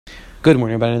Good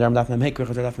morning, everybody. The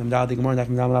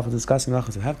Gemara is discussing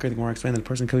lachas of hefker. The Gemara explained that a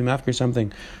person could be mafker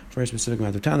something for a specific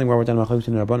amount of time. The Gemara we're done machlokes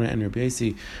between Rabbanan and Rabbi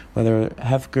Yosi, whether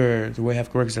hefker, the way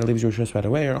hefker works, is that it leaves your rishus right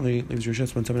away, or only leaves your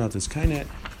rishus when someone else is kainet.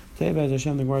 Today, Be'ez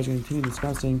Hashem, the Gemara is going to continue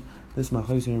discussing this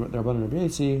machlokes between Rabbanan and Rabbi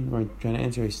Yosi. We're trying to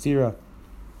answer a stira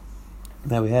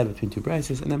that we had between two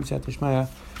brises, and then B'siyat Tishmaya.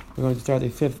 We're going to start the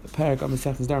fifth parak of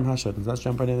Masechtas Darim Hashad. Let's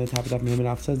jump right in the top of the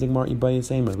Mehmet. Says the Gemara Ibayis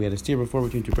Seima. We had a steer before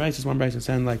between two brises. One brise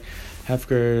sound like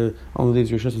hefker only leaves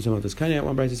your shuts when someone else is kainet.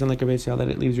 One brise sound like a base that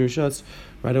it leaves your shuts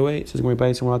right away. It says the Gemara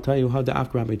Ibayis, and I'll tell you how the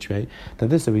after Rabbi Trey that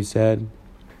this that we said.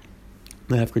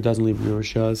 The hefker doesn't leave your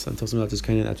rishus until someone else is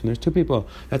kainet. That's when there's two people.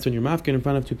 That's when you're mafker in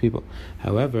front of two people.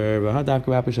 However,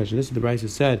 this is the brisa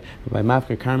said by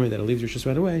mafker karma that it leaves your rishus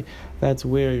right away. That's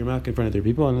where you're mafker in front of three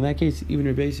people. And in that case, even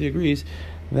Rabbi Yosi agrees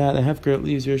that the hefker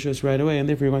leaves your rishus right away, and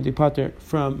therefore you're going to be pater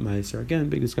from ma'aser. Again,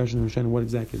 big discussion on what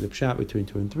exactly is the pshat between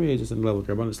 2 and 3. Is just on the level of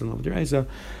Rabbanan, on the level of Deraisa.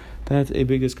 That's a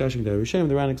big discussion. The Rishonim,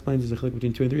 the Ran explains there's a chilek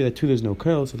between 2 and 3. That 2 there's no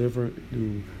curl, so therefore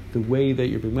the way that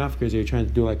you're being mafker is that you're trying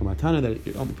to do like a matana, that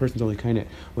the person's only kind of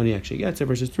when he actually gets it,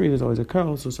 versus 3 there's always a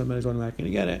curl, so somebody's automatically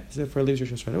going to get it. So therefore it leaves your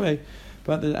shus right away.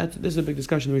 But this is a big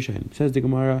discussion in Rishonim. It says the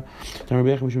Gemara, they call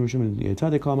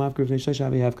mafker if they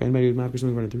hefker. Anybody who's mafker something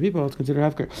in front of 2 people, it's considered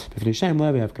hefker. If they shame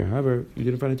love hefker. However, you do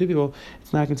it in front of 2 people,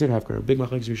 it's not considered hefker. Big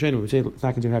machlokes Rishonim would say it's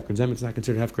not considered hefker. Zem, it's not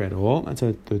considered hefker at all. That's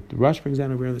what the Rush brings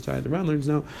down over on the side. The Ran learns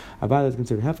now about it's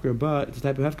considered hefker, but it's a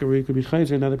type of hefker where you could be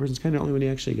chayzer another person's kind only when he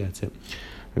actually gets it.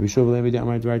 Rabbi Shmuel Levi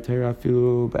Amar Dvar Torah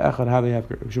Filu Be'echad Have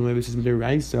Hefker. Rabbi Shmuel Levi says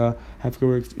Deraisa hefker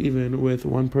works even with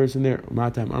one person there.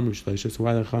 Matam Amr Shleisha. So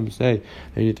why the Chum say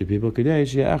they need 2 people? Kadei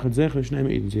Shia Echad Zecher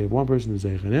Shneim Eden. So you have one person who's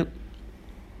Zecher in it,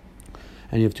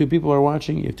 and you have 2 people who are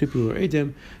watching. You have 2 people who are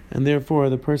Edim, and therefore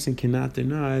the person cannot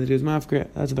deny that he was mafker.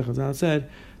 That's what the Chazal said.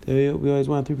 We always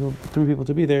want 3 people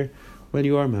to be there when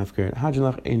you are mafker.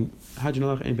 Hajnalach ein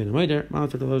ben amayder.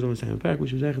 Malatar the Lozom Sam Parak. We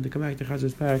should to come back to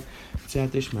Chazal's Parak.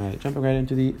 Jumping right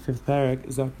into the 5th parak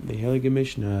is the Heilige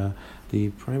Mishnah. The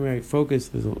primary focus.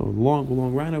 There's a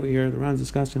long run over here. The Ran's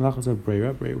discussing lachas of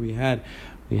breira. We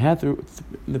had through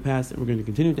in the past, and we're going to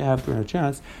continue to have through our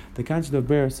chats. The concept of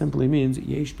breira simply means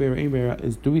yesh breira ein breira.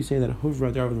 Is do we say that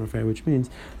huvra darvin l'mafreya, which means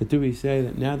that do we say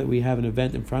that now that we have an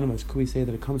event in front of us, could we say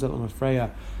that it comes out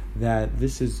l'mafreya that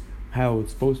this is how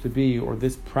it's supposed to be, or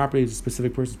this property is a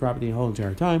specific person's property the whole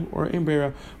entire time, or ein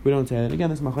breira, we don't say that. Again,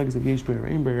 this machlekes of yesh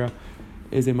breira ein breira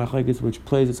is a machlekes which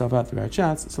plays itself out through our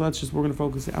chats. So we're going to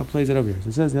focus how it plays it over here. So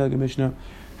it says the Heilige Mishnah.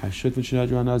 Let's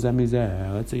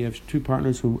say you have 2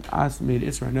 partners who made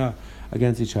Isra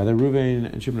against each other.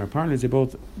 Reuven and Shimon are partners. They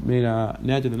both made a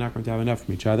neder. They're not going to have enough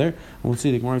from each other. And we'll see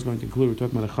the Gemara is going to conclude. We're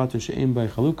talking about a chatzar she'im by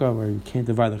chalukah, where you can't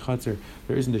divide the chatzar.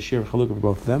 There isn't a share of chalukah for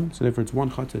both of them. So therefore, it's one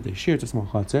chatzar they share. It's a small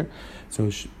chatzar. So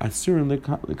asurim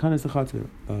lekanis the chatzar.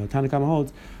 Tanakama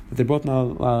holds that they're both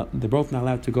not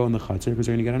allowed to go in the chatzar because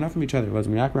they're going to get enough from each other.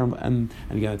 And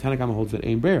again, the Tanakama holds that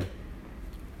ein breira.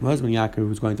 Husband Yaakov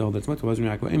who's going to hold that mitzvah. Husband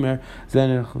Yaakov Emer.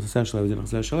 Then essentially was in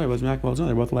Chazal. Husband Yaakov holds no.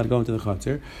 They're both allowed to go into the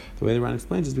chatzar. The way the Ran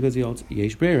explains is because he holds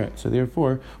yesh breira. So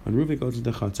therefore, when Reuven goes into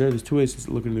the chatzar, there's 2 ways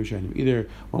to look at the Rishonim. Either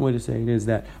one way to say it is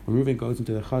that when Reuven goes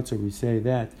into the chatzar, we say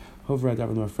that Hovra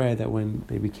Davar L'Mafreya, that when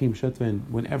they became Shutvin,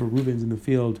 whenever Reuven's in the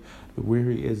field, where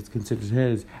he is, it's considered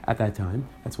his at that time.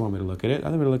 That's one way to look at it. The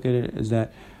other way to look at it is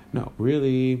that no,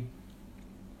 really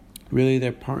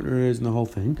they're partners in the whole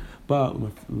thing, but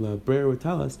the Breyer would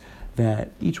tell us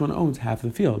that each one owns half of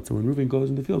the field. So when Reuven goes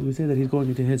in the field, we say that he's going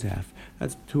into his half.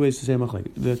 That's 2 ways to say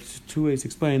machlek. The 2 ways to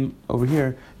explain over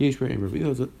here. Either way, it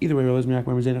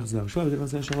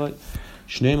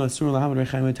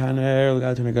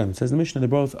says the Mishnah they're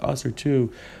both usher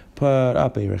to put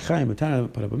up a rechaim,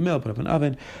 put up a mill, put up an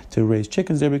oven to raise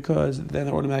chickens there because then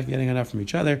they're automatically getting enough from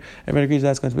each other. Everybody agrees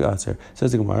that's going to be usher.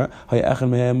 Says the Gemara,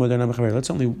 let's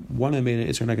only one of them made an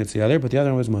isra against the other, but the other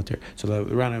one was mutter. So the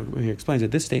Rana here explains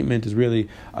that this statement is really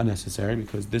unnecessary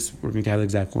because this we're going to have the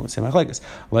exact same machlekes.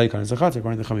 Like on the chatzar,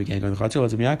 according to the Chum, you can't go in the chatzar.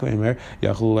 Let's Yaakov Emer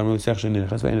Yachlu Lamru Section in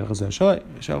Chas Ve'en Chas Shalai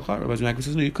Shalchar. Rabbi Yaakov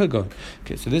says no, you could go.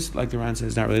 Okay, so this, like the Rana says,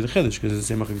 is not really the chiddush because it's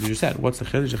the same machlekes you just said. What's the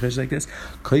chiddush? The chiddush is like this: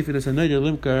 Kaifid a neder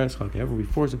limkar. However, we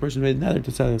force the person who made another to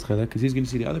sell his chilek because he's going to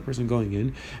see the other person going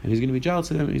in and he's going to be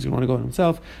jealous of him and he's going to want to go in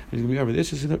himself and he's going to be over this.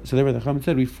 So therefore, the Chum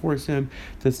said we force him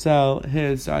to sell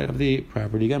his side of the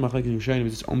property. Again, machlekes Rishonim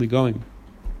is only going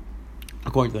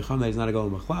according to the Chum that he's not a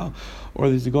going machlal, or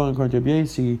there's a going according to Rabbi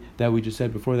Yosi that we just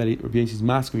said before that Rabbi Yosi's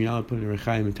mask you're not allowed to put in a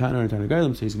rechaim and Tana or Tana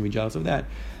Garlim, so he's going to be jealous of that.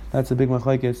 That's a big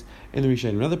machlekes in the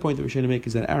Rishonim. Another point that we're trying to make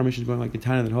is that our mission is going like the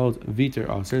Tana that holds Viter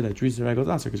Aser, that Drizah Ragos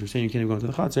Aser, because we're saying you can't even go into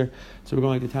the Chatzar, so we're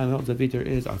going like the Tana that holds that Viter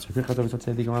is Aser.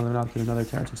 Another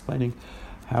teretz explaining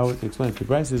how to explain it. The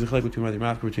Bryce is a chilek between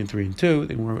Mafker between 3 and 2.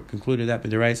 They concluded that the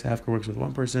Bryce Hefker works with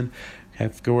one person,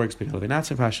 Hefker works because not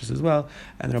so pashas as well,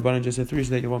 and the Rabbanan just said 3 so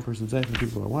that you have one person safe and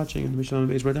people are watching. And the Mishnah on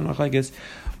the base brought down machlekes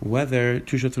whether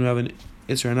two shots have an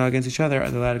Isra against each other,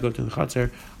 are they allowed to go to the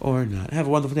Chatzar or not? Have a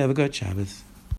wonderful day, have a good Shabbos.